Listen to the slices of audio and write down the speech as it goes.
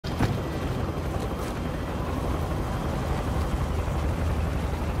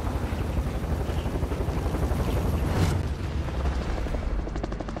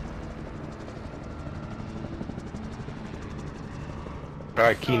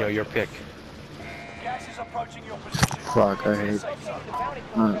Alright, Kino, your pick. Gas is approaching your position. Fuck, I hate.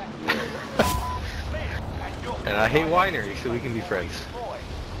 And I hate winery, so we can be friends.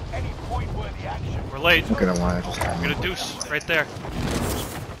 Any point-worthy action. We're late. I'm gonna want to just. I'm gonna deuce right there.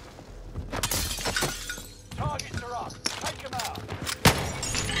 Targets are up. Take them out.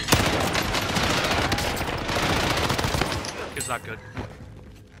 It's not good.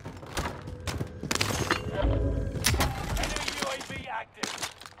 Enemy UAV active.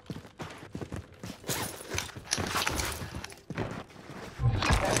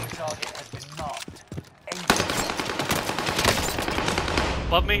 Enemy target has been marked.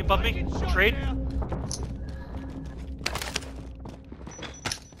 Above me, above me. Trade.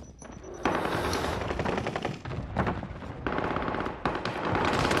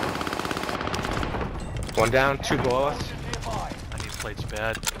 One down, two below us. I need plates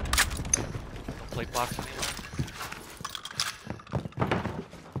bad. No plate box anymore.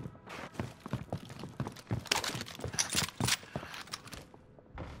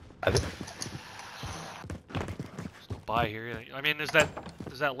 There's no buy here. I mean, is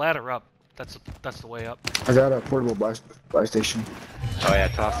that ladder up? That's the way up. I got a portable buy station. Oh yeah,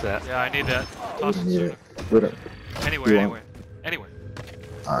 toss that. Yeah, I need that. Toss it Need sooner. it. Whatever. Anywhere, You anywhere, anywhere.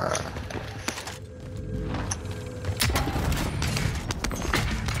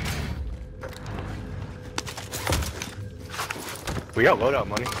 We got loadout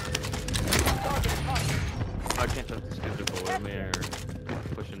money. I can't touch this because they're below me or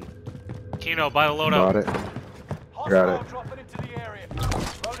pushing. Kino, buy the Bought loadout. it. Hostile dropping into the area.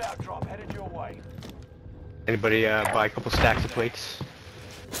 Loadout drop headed your way. Anybody buy a couple stacks of plates?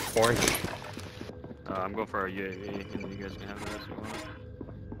 Orange. I'm going for a UAV, and you guys can have that if you want.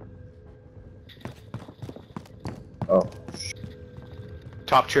 Oh.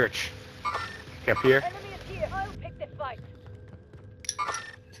 Top church. Up here. Enemy is here. I'll pick this fight.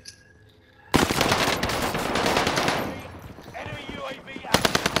 Enemy UAV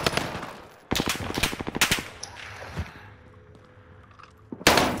active.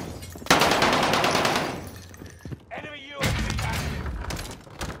 Enemy UAV active.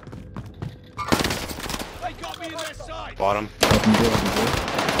 They got me in their sight. Bottom. Open door, open door.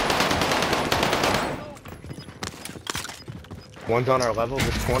 One's on our level,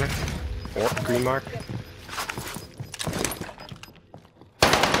 this corner. Or green mark.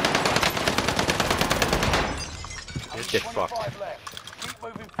 Get fucked. 25 left. Keep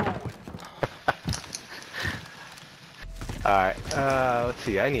moving forward. Alright, let's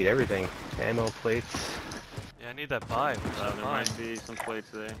see, I need everything. Ammo, plates. Yeah, I need that buy. There might be some plates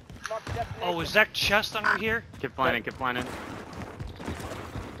there. Oh, is that chest under here? Keep flying, keep flying in.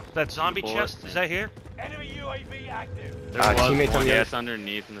 That zombie Bullet. chest? Is that here? Enemy UAV active. There was teammates on one, the yeah, other- it's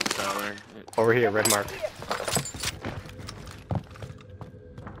underneath in this tower. Over here, red mark.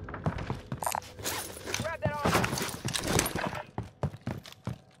 Grab that armor.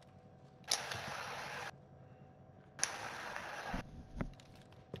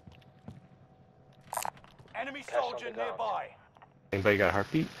 Enemy soldier nearby. Anybody got a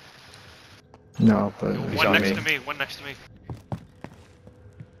heartbeat? No, but He's One on next me. to me. One next to me.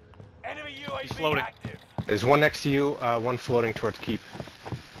 Enemy UAV He's floating. active. There's one next to you, one floating towards keep.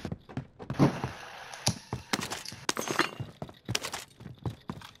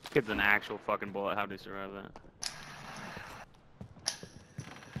 Kid's an actual fucking bullet. How do you survive that?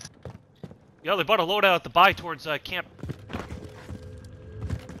 Yo, they bought a loadout at the buy towards camp.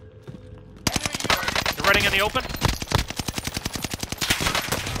 They're running in the open.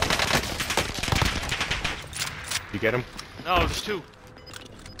 You get him? No, there's two.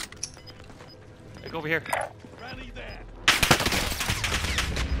 Hey, go over here. Rally there.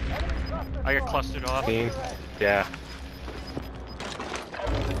 I got clustered off. Team? Yeah.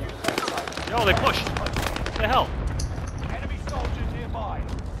 Yo, they pushed. What the hell? Enemy soldier nearby.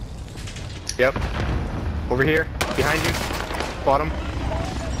 Yep. Over here, behind you. Bottom.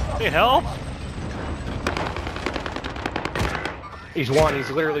 Hey, help! He's one, he's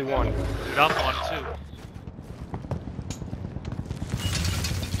literally one. Dude, I'm on too.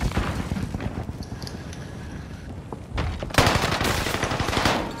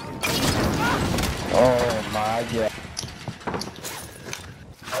 oh my god.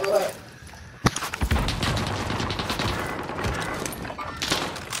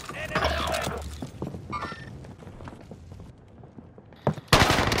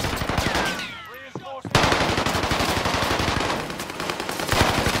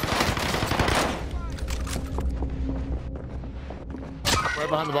 Right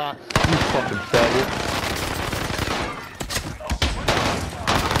behind the box. You fucking faggot.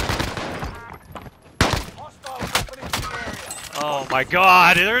 Oh My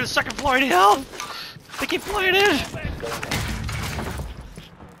god, they're in the second floor, I need help! They keep flying in!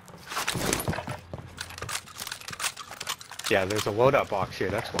 Yeah, there's a loadout box here,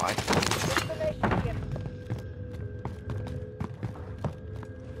 that's why. Information here.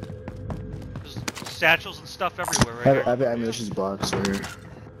 There's satchels and stuff everywhere right I here. have an ammunition box right here.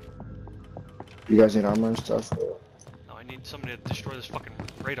 You guys need armor and stuff? No, I need somebody to destroy this fucking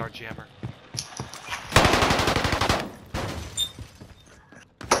radar jammer.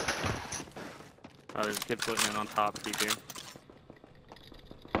 Oh, there's a kid putting it on top, TP.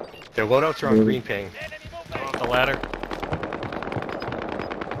 Their loadouts are on green ping. Go up the ladder.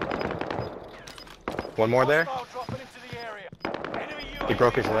 One more there. Hostile dropping into the area. Enemy He UAV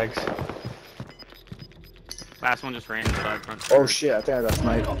broke his legs. Last one just ran inside front. Oh shit, I think I got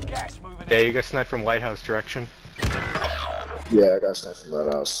sniped. got gas moving Yeah, in. you got sniped from Lighthouse direction. Yeah, I got sniped from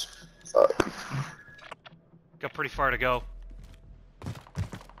that house. Fuck. Got pretty far to go.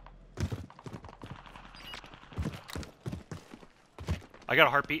 I got a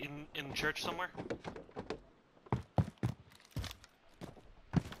heartbeat in church somewhere.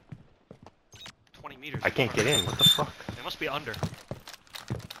 Meters. I can't get in, what the fuck? They must be under.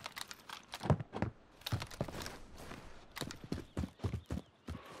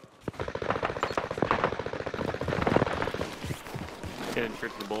 Kid in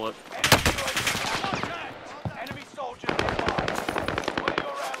church with a bullet. Enemy soldiers nearby. One of your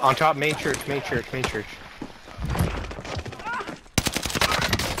allies. On top, main church, main church, main church.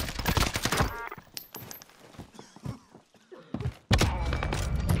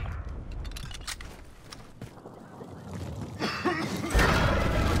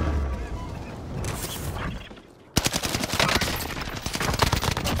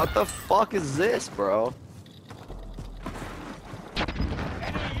 What the fuck is this, bro?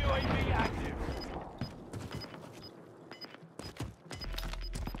 Enemy UAV active.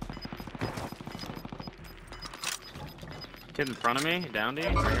 Kid in front of me, down to you.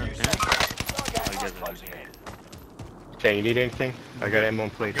 Right here in tent. Oh, you guys are losing it. Okay, you need anything? I got ammo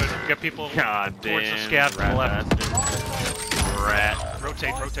and plates. Good. We got people God towards the damn. scav to the left. Bastard. Rat.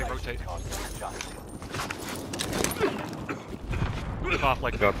 Rotate, rotate, rotate. Move off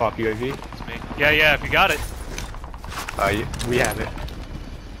like Got a pop UAV? it's me. Yeah, yeah, if you got it. We have it.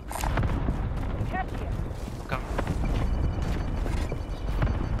 Catch here. Come.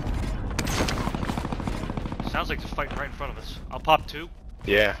 Sounds like they're fighting right in front of us. I'll pop two.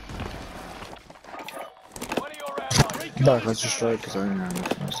 Yeah. One of your allies. No, let's destroy it because I didn't have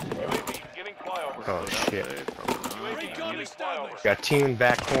anything. UAV giving flyover. Oh shit. UAV giving flyover. Got team in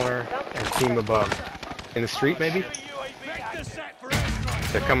back corner and team above. In the street maybe? Enemy UAV active.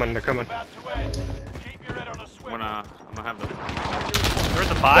 They're coming, they're coming. About to end. Keep your head on a swivel. I'm gonna have the. They're at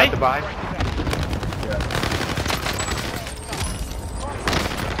the buy. Got the buy.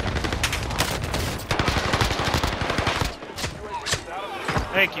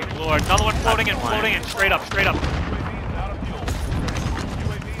 Thank you, Lord. Another one floating in, straight up, straight up. UAV is out of fuel.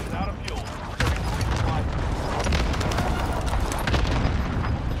 UAV is out of fuel.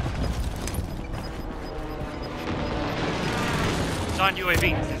 It's on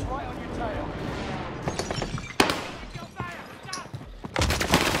UAV. It's right on your tail.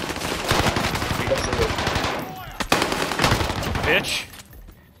 Bitch.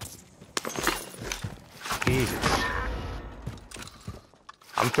 Jesus.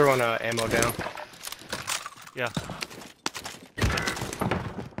 I'm throwing ammo down. Yeah.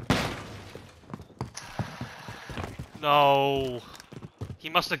 No. He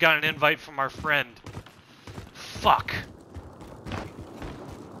must have got an invite from our friend. Fuck.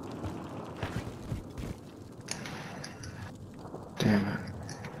 Damn it.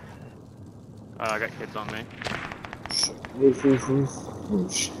 I got kids on me. Roof, roof, roof. Oh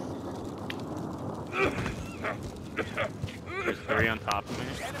shit. There's 3 on top of me.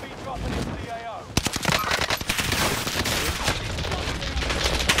 Enemy dropping into the AO.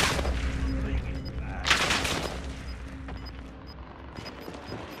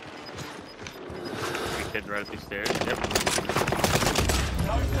 Three kids right up these stairs. Yep.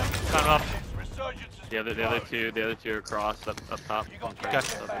 Time up. Resurgence is The other two are across up top. You got On gas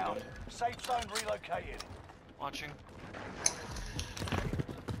track. inbound. Safe zone relocated. Watching.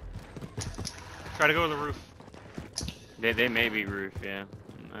 Try to go to the roof. They may be roof, yeah.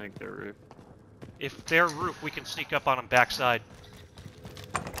 I think they're roof. If they're roof, we can sneak up on them backside.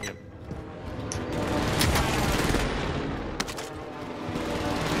 Yep.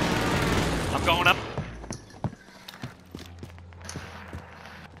 I'm going up.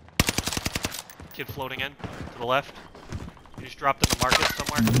 Kid floating in to the left. You just dropped in the market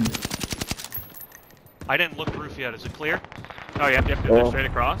somewhere. I didn't look roof yet. Is it clear? Oh, yep, Oh. straight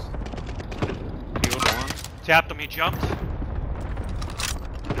across. Healed one. Tapped him, he jumped.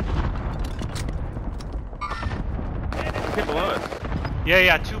 Hit below us.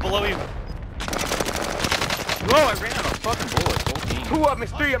 Yeah, two below you. Whoa, I ran out of fucking bullets. Whole team. Two up,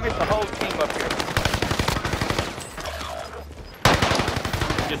 missed three. I missed the whole team up here.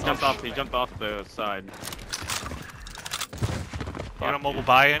 He jumped off the side. You got a mobile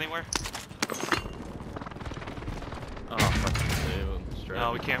buy anywhere? Oh, fucking save him. Straight.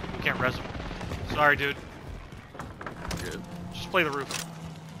 No, we can't res him. Sorry, dude. Good. Just play the roof.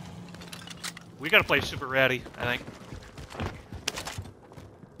 We gotta play super ratty, I think.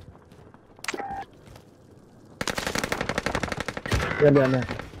 Yeah, down there.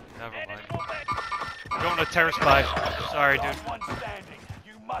 Never mind. Going to terrace buy. Sorry, dude. Last one standing.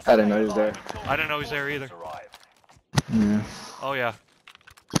 You must I didn't know stay he was there. alive until I didn't know he was there either. arrive. Yeah. Oh yeah.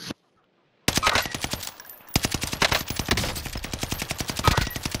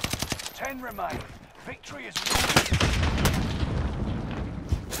 Ten remain. Victory is.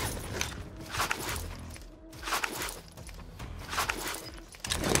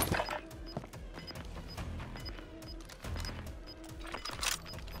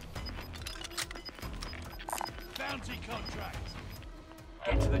 Bounty contract.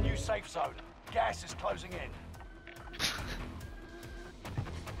 Get to the new safe zone. Gas is closing in.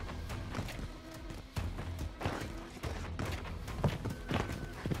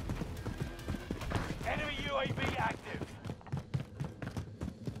 Enemy UAV active.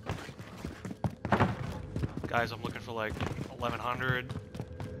 Guys, I'm looking for like 1100.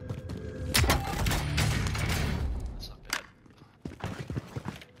 That's not bad.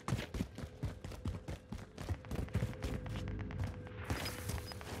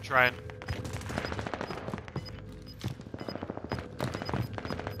 Trying.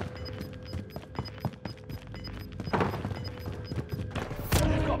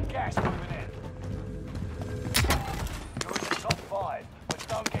 You've got gas moving in. You're in the top 5, but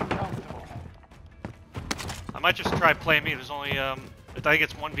don't get comfortable. I might just try playing me. There's only I think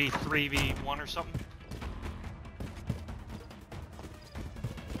it's 1v3v1 or something.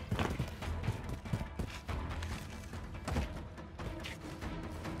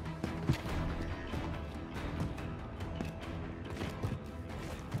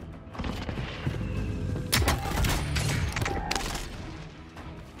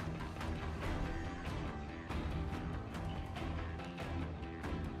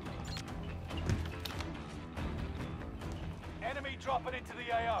 Enemy dropping into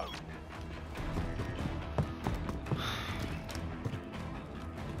the AO.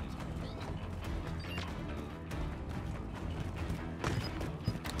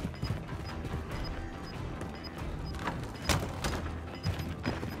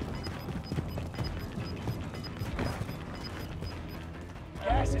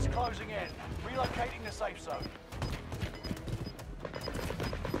 Gas is closing in. Relocating the safe zone.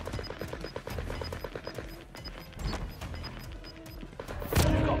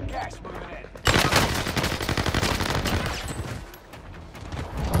 You've got gas moving in.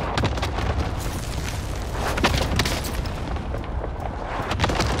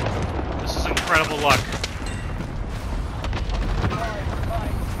 This is incredible luck.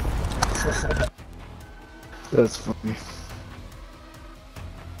 That's funny.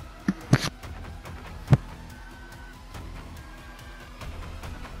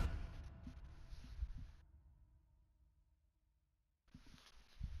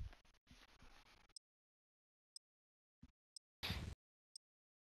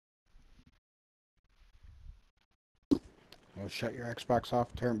 Well, shut your Xbox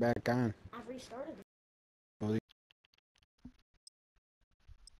off, turn it back on. I've restarted it. Well,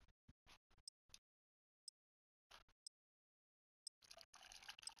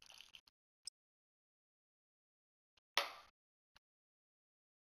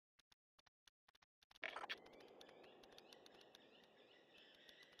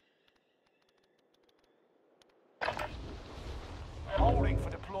 Holding for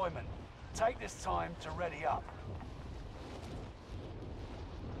deployment. Take this time to ready up.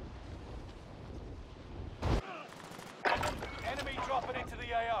 Enemy dropping into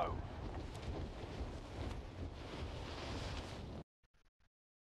the AO.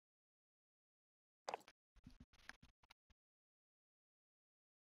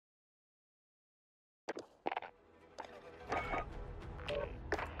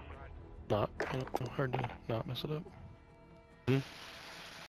 Not hard to not mess it up.